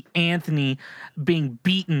Susan B. Anthony being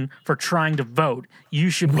beaten for trying to vote. You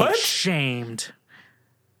should be ashamed.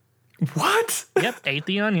 What? Yep, Ate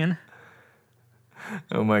the Onion.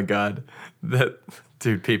 Oh my God.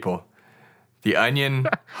 Dude, people. The Onion,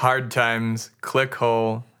 Hard Times,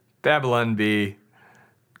 Clickhole, Babylon Bee,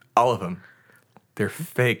 all of them. They're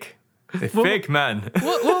fake. They're fake, man.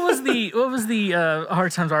 What was the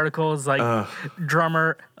Hard Times article? It's like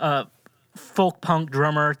drummer, folk punk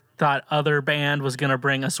drummer thought other band was gonna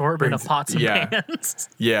bring assortment of pots and pans.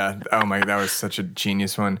 Yeah. Oh my, that was such a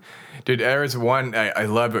genius one, dude. There was one I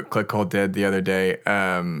loved what Clickhole did the other day.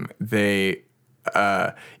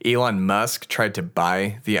 Elon Musk tried to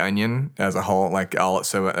buy the Onion as a whole,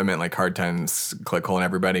 so I meant like Hard Times, Clickhole, and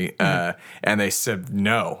everybody, and they said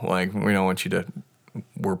no, like we don't want you to.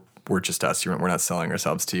 We're just us. We're not selling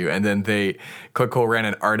ourselves to you. And then Clickhole ran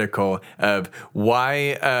an article of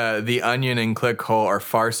why the Onion and Clickhole are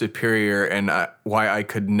far superior, and why I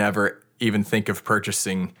could never even think of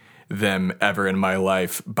purchasing them ever in my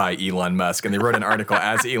life by Elon Musk. And they wrote an article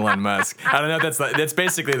as Elon Musk. I don't know if that's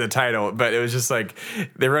basically the title, but it was just like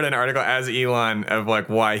they wrote an article as Elon of like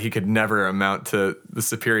why he could never amount to the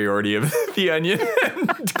superiority of the Onion.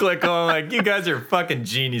 Click on like, you guys are fucking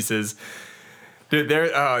geniuses. Dude,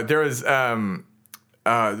 there was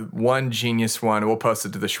one genius one. We'll post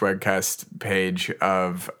it to the Schwegcast page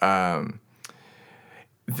of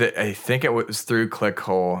I think it was through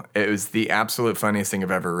Clickhole. It was the absolute funniest thing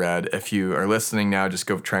I've ever read. If you are listening now, just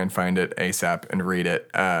go try and find it ASAP and read it.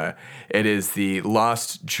 It is the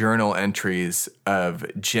lost journal entries of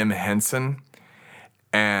Jim Henson.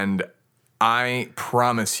 And I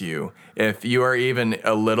promise you, if you are even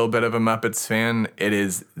a little bit of a Muppets fan, it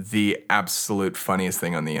is the absolute funniest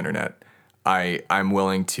thing on the internet. I'm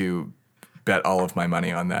willing to bet all of my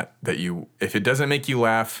money on that you, if it doesn't make you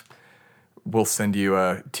laugh, we'll send you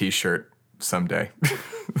a T-shirt someday.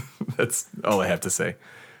 That's all I have to say.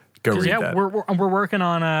 Go read that. We're working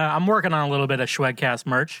on. I'm working on a little bit of Schwegcast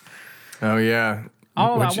merch. Oh yeah.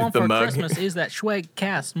 All I want for Christmas is that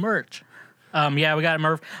Schwegcast merch. Yeah, we got it,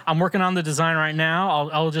 Murph. I'm working on the design right now.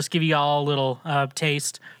 I'll just give you all a little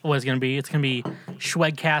taste of what it's going to be. It's going to be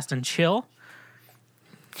Schwegcast and chill.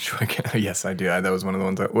 Yes, I do. That was one of the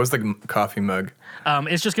ones. What was the coffee mug?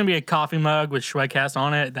 It's just going to be a coffee mug with Schwegcast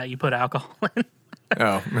on it that you put alcohol in.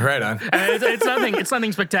 Oh, right on. It's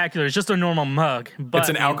nothing spectacular. It's just a normal mug. But it's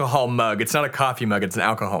an alcohol mug. It's not a coffee mug. It's an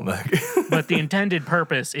alcohol mug. But the intended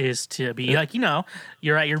purpose is to be like,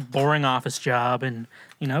 you're at your boring office job and,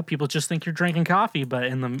 people just think you're drinking coffee. But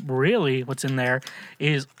really what's in there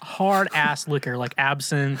is hard ass liquor like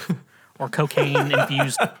absinthe or cocaine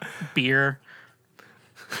infused beer.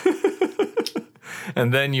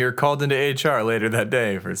 And then you're called into HR later that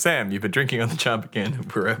day for Sam. You've been drinking on the job again.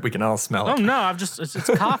 We can all smell it. Oh no, it's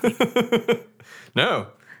coffee. No,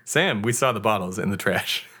 Sam, we saw the bottles in the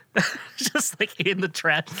trash. Just like in the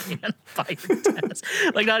trash can by your desk.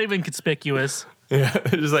 Like not even conspicuous. Yeah,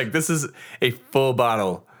 just like this is a full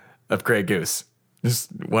bottle of Grey Goose.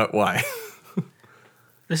 Just what? Why?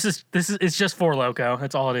 This is it's just Four Loko.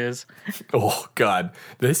 That's all it is. Oh God,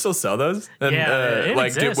 do they still sell those? And, it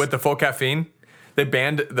exists. With the full caffeine. They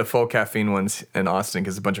banned the full caffeine ones in Austin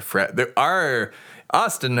because a bunch of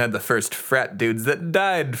Austin had the first frat dudes that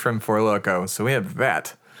died from Four Loko, so we have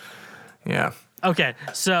that. Yeah. Okay,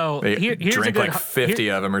 so here's drank a good, like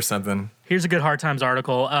 50 of them or something. Here's a good Hard Times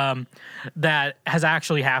article that has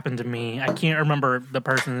actually happened to me. I can't remember the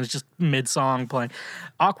person. It's just mid-song playing.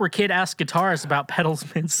 Awkward kid asks guitarist about pedals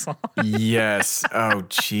mid-song. Yes. Oh,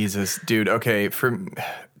 Jesus. Dude, okay.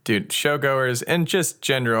 Showgoers and just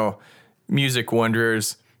general music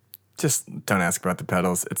wanderers, just don't ask about the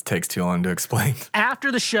pedals. It takes too long to explain. After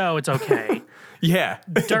the show, it's okay. Yeah.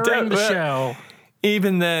 During the show.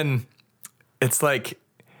 Even then, it's like,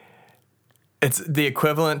 it's the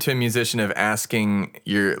equivalent to a musician of asking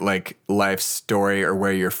your like life story or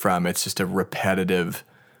where you're from. It's just a repetitive,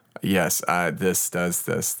 yes, this does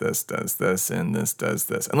this, this does this, and this does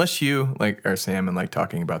this. Unless you like are Sam and like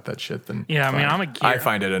talking about that shit, then yeah, fine. I mean, I'm a gear. I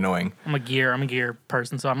find it annoying. I'm a gear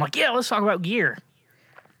person, so I'm like, yeah, let's talk about gear.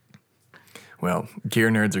 Well,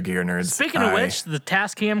 gear nerds are gear nerds. Speaking of which, the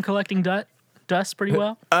Tascam collecting dust pretty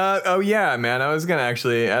well. Oh yeah, man. I was gonna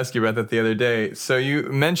actually ask you about that the other day. So you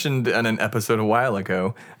mentioned in an episode a while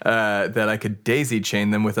ago that I could daisy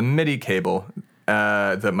chain them with a MIDI cable,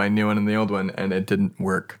 that my new one and the old one, and it didn't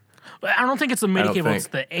work. I don't think it's the MIDI cable. It's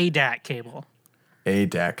the ADAC cable.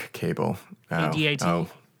 ADAC cable. ADAT. Oh.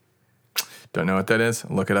 Don't know what that is.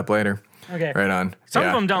 Look it up later. Okay. Right on. Some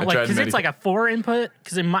of them don't, like, because it's like a 4 input.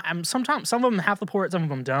 Because sometimes some of them have the port, some of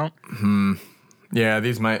them don't. Yeah,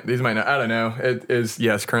 these might not. I don't know. It is,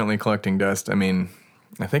 yes, currently collecting dust. I mean,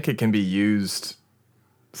 I think it can be used.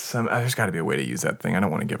 There's got to be a way to use that thing. I don't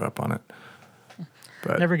want to give up on it.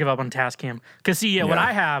 But never give up on Tascam. Because what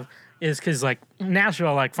I have is because like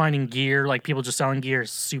Nashville, like finding gear, like people just selling gear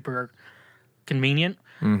is super convenient.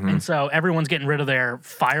 Mm-hmm. And so everyone's getting rid of their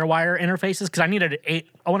FireWire interfaces because I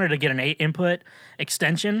wanted to get an 8 input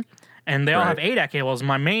extension, and they all have ADAT cables.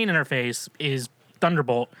 My main interface is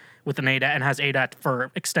Thunderbolt with an ADAT and has ADAT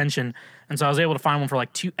for extension, and so I was able to find one for like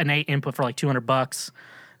an 8 input for like $200.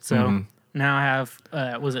 So now I have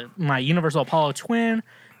my Universal Apollo Twin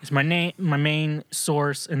is my main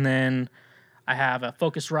source, and then I have a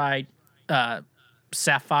Focusrite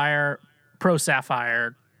Sapphire Pro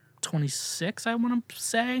Sapphire 26, I want to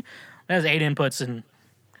say. It has 8 inputs and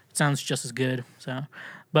it sounds just as good. So,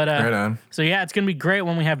 but right on. So yeah, it's gonna be great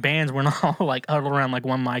when we have bands. We're not all like huddled around like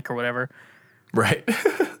one mic or whatever. Right,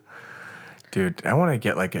 dude. I want to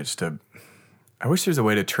get like I wish there's a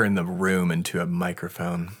way to turn the room into a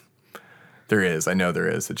microphone. There is. I know there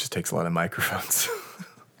is. It just takes a lot of microphones.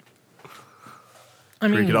 I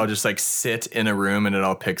We mean, could all just like sit in a room and it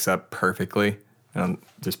all picks up perfectly.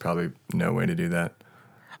 There's probably no way to do that.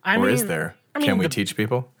 Or is there? Can we teach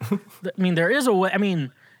people? there is a way. I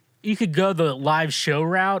mean, you could go the live show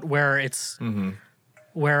route where it's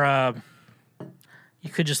where you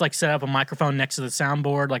could just like set up a microphone next to the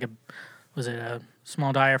soundboard, like a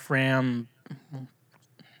small diaphragm.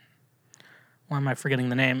 Why am I forgetting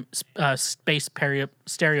the name? Space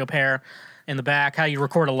stereo pair in the back. How you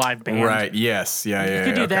record a live band? Right. Yes. Yeah. You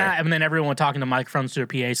could do that, and then everyone talking to microphones through a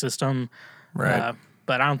PA system. Right.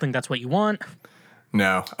 But I don't think that's what you want.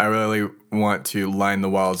 No, I really want to line the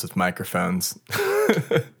walls with microphones.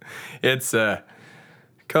 It's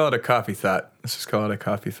call it a coffee thought. Let's just call it a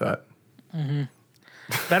coffee thought. Mm-hmm.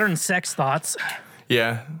 Better than sex thoughts.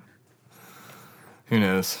 Yeah. Who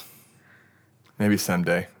knows? Maybe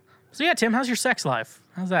someday. So yeah, Tim, how's your sex life?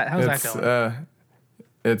 How's that going?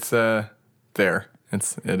 It's there.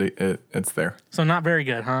 It's there. So not very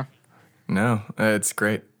good, huh? No, it's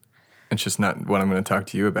great. It's just not what I'm going to talk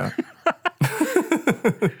to you about.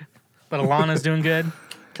 But Alana's doing good.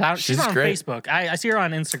 She's on great. Facebook. I see her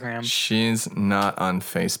on Instagram. She's not on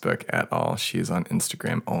Facebook at all. She's on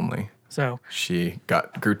Instagram only. So She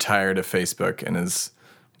grew tired of Facebook and is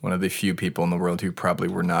one of the few people in the world who probably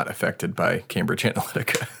were not affected by Cambridge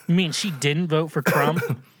Analytica. you mean she didn't vote for Trump?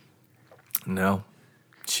 No,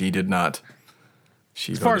 she did not.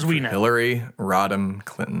 She As far as we know. Hillary Rodham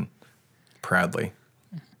Clinton. Proudly.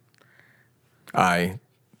 I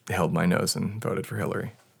held my nose and voted for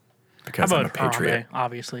Hillary. Because I'm a patriot. Harambe,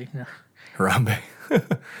 obviously. Yeah. Harambe.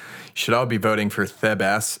 Should all be voting for Theb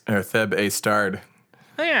A. Stard.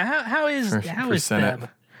 Oh yeah, how is Senate.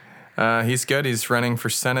 Theb? He's good. He's running for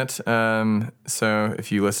Senate. So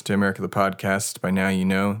if you listen to America the Podcast, by now you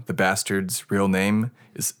know the bastard's real name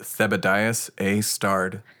is Thebadias A.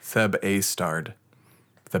 Stard. Theb A. Stard.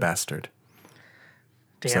 The bastard.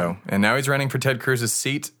 Damn. So, and now he's running for Ted Cruz's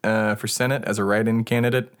seat for Senate as a write-in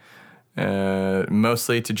candidate,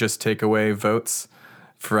 mostly to just take away votes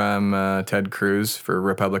from Ted Cruz for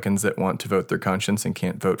Republicans that want to vote their conscience and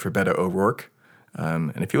can't vote for Beto O'Rourke.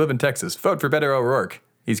 And if you live in Texas, vote for Beto O'Rourke.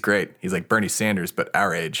 He's great. He's like Bernie Sanders, but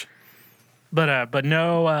our age. But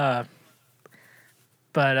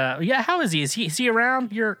yeah, how is he? Is he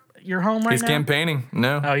around your home right He's now? campaigning.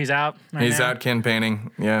 No. Oh, he's out. He's out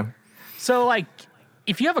campaigning. Yeah. So like,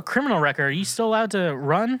 if you have a criminal record, are you still allowed to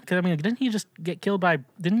run? Because I mean, didn't he just get killed by?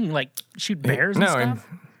 Didn't he like shoot bears and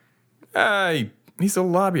stuff? He's a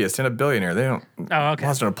lobbyist and a billionaire. They don't. Oh, okay.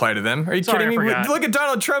 Laws don't apply to them. Are you Sorry, kidding I me? forgot. Look at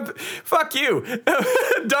Donald Trump. Fuck you.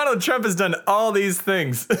 Donald Trump has done all these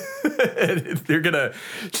things. You're gonna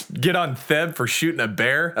get on Theb for shooting a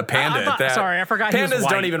bear, a panda at that. Sorry, I forgot he was Pandas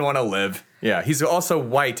white. don't even want to live. Yeah, he's also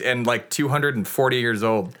white and like 240 years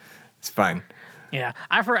old. It's fine. Yeah,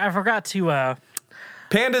 I forgot to.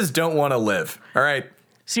 Pandas don't want to live. All right.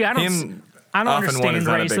 See, I don't often one understand is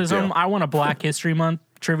not a big racism. deal. I want a Black History Month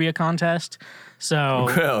trivia contest. So,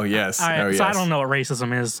 Well, yes. so I don't know what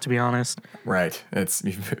racism is, to be honest. Right. It's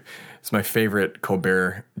my favorite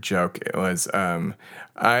Colbert joke. It was,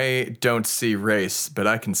 I don't see race, but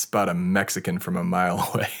I can spot a Mexican from a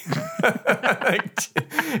mile away.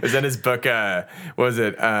 It was in his book, what was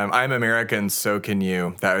it? I'm American, So Can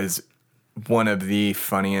You. That was one of the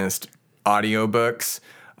funniest audiobooks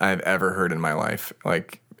I've ever heard in my life.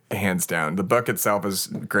 Like, hands down. The book itself is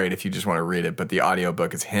great if you just want to read it, but the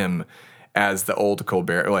audiobook is him as the old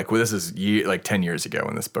Colbert. Like, well, this is like 10 years ago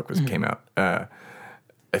when this book came out.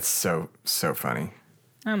 It's so funny.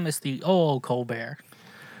 I miss the old Colbert.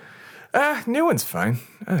 New one's fine.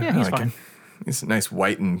 Yeah, he's fine. him. He's nice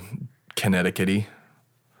white and Connecticut-y.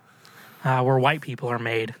 Where white people are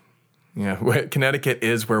made. Yeah, Connecticut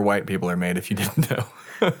is where white people are made, if you didn't know.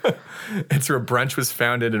 It's where brunch was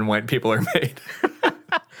founded and white people are made.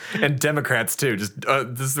 And Democrats, too. Just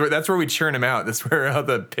that's where we churn them out. That's where all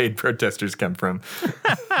the paid protesters come from.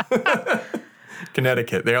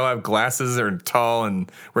 Connecticut. They all have glasses, they're tall,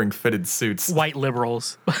 and wearing fitted suits. White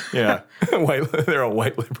liberals. Yeah. They're all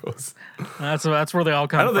white liberals. That's where they all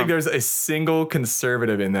come from. I don't think there's a single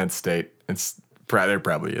conservative in that state. There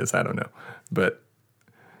probably is. I don't know. But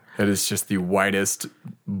it is just the whitest,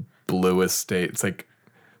 bluest state. It's like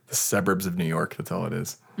the suburbs of New York. That's all it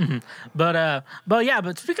is. Mm-hmm. But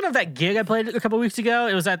speaking of that gig I played a couple weeks ago,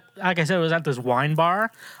 it was at this wine bar.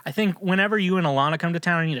 I think whenever you and Alana come to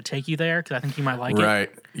town, I need to take you there because I think you might like it. Right.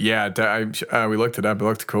 Yeah. We looked it up. It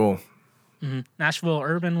looked cool. Mm-hmm. Nashville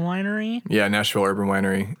Urban Winery. Yeah, Nashville Urban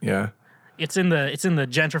Winery. Yeah. it's in the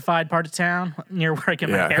gentrified part of town near where I get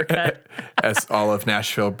my haircut. As all of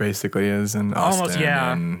Nashville basically is, and Austin, Almost,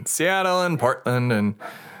 yeah. and Seattle, and Portland, and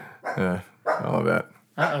all of that.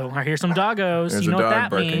 I hear some doggos. There's you know a what dog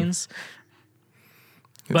that barking. means.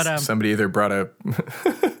 But Somebody either brought a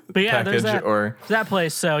But yeah, there's package or that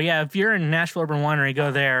place. So yeah, if you're in Nashville Urban Winery,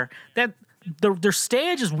 go there. Their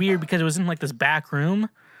stage is weird because it was in like this back room.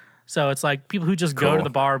 So it's like people who just go to Cool. the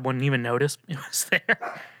bar wouldn't even notice it was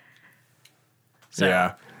there. So,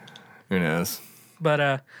 yeah, who knows?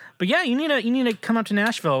 But yeah, you need to come up to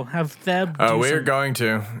Nashville. Have Theb. Oh, we're going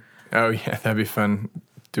to. Oh yeah, that'd be fun.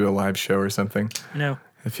 Do a live show or something. No.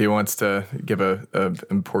 If he wants to give a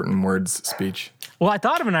important words speech. Well, I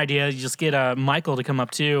thought of an idea. You just get Michael to come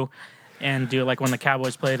up too, and do it like when the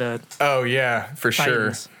Cowboys play the Oh yeah, for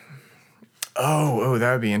Titans. sure. Oh,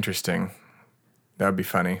 that would be interesting. That would be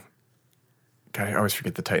funny. God, I always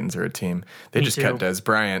forget the Titans are a team. They Me just too. cut Des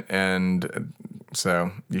Bryant, and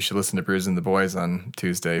so you should listen to Bruising the Boys on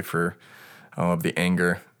Tuesday for all of the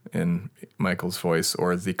anger in Michael's voice,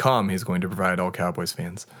 or the calm he's going to provide all Cowboys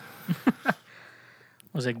fans.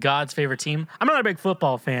 Was it God's favorite team? I'm not a big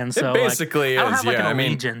football fan, so basically I don't is, have like yeah, an I mean-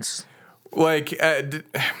 allegiance. Like,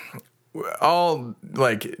 all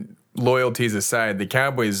like loyalties aside, the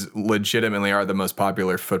Cowboys legitimately are the most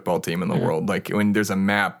popular football team in the world. Like, when there's a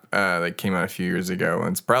map that came out a few years ago,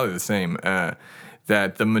 and it's probably the same,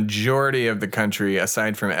 that the majority of the country,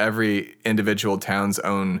 aside from every individual town's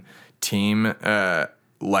own team,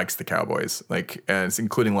 likes the Cowboys. Like, it's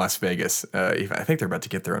including Las Vegas. I think they're about to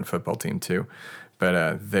get their own football team too, but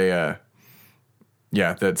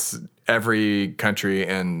yeah, that's every country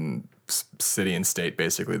and city and state.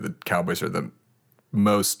 Basically, the Cowboys are the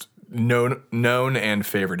most known and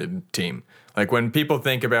favorited team. Like, when people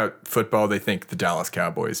think about football, they think the Dallas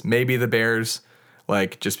Cowboys, maybe the Bears,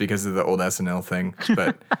 like just because of the old SNL thing.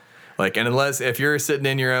 But like, and unless if you're sitting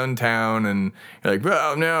in your own town and you're like,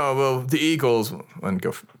 oh no, well the Eagles, well,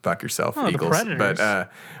 go fuck yourself, Oh, the Eagles. Predators.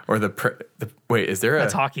 But or the wait, is there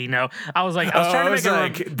That's a hockey. No, I was trying to make a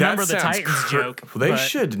remember the Titans joke. Well, they but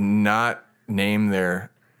should not name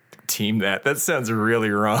their team that. That sounds really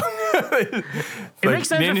wrong. It makes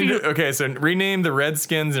sense if you- Okay, so rename the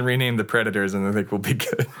Redskins and rename the Predators, and I think we'll be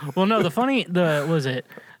good. Well, no, was it?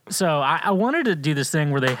 So I wanted to do this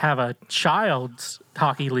thing where they have a child's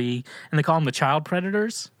hockey league and they call them the Child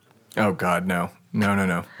Predators. Oh God, no.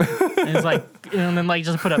 And it's like, and then like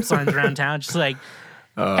just put up signs around town, just like,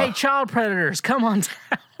 "Hey, Child Predators, come on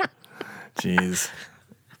down." Jeez.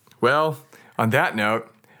 Well, on that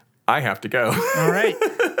note, I have to go. All right,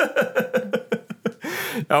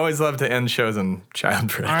 I always love to end shows on Child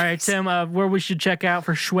Predators. all right, Tim. Where we should check out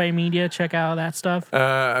for Shway Media? Check out that stuff.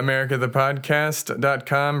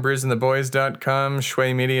 AmericaThePodcast.com, BruisingTheBoys.com,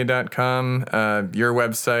 ShwayMedia.com. Your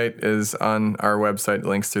website is on our website.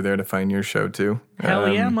 Links through there to find your show too. Hell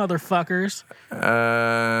yeah, motherfuckers!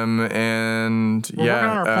 And We're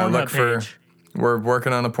working on our Pornhub look for. page. We're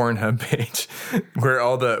working on a Pornhub page where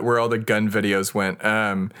all the gun videos went.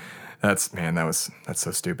 That's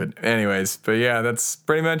so stupid. Anyways, but yeah, that's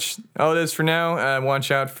pretty much all it is for now. Watch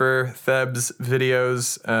out for Theb's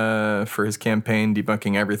videos for his campaign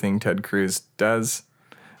debunking everything Ted Cruz does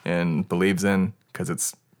and believes in, because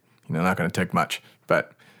it's not going to take much.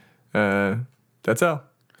 But that's all.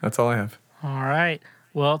 That's all I have. All right.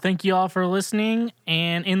 Well, thank you all for listening,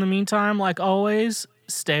 and in the meantime, like always,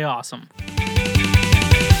 stay awesome.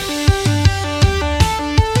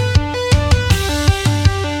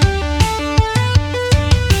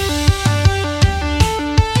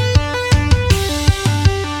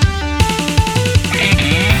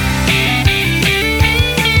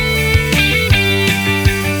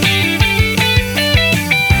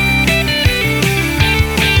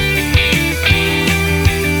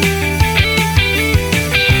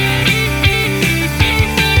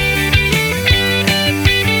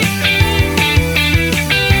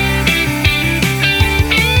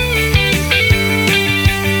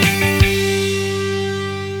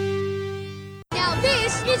 Now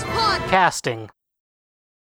this is podcast. Casting.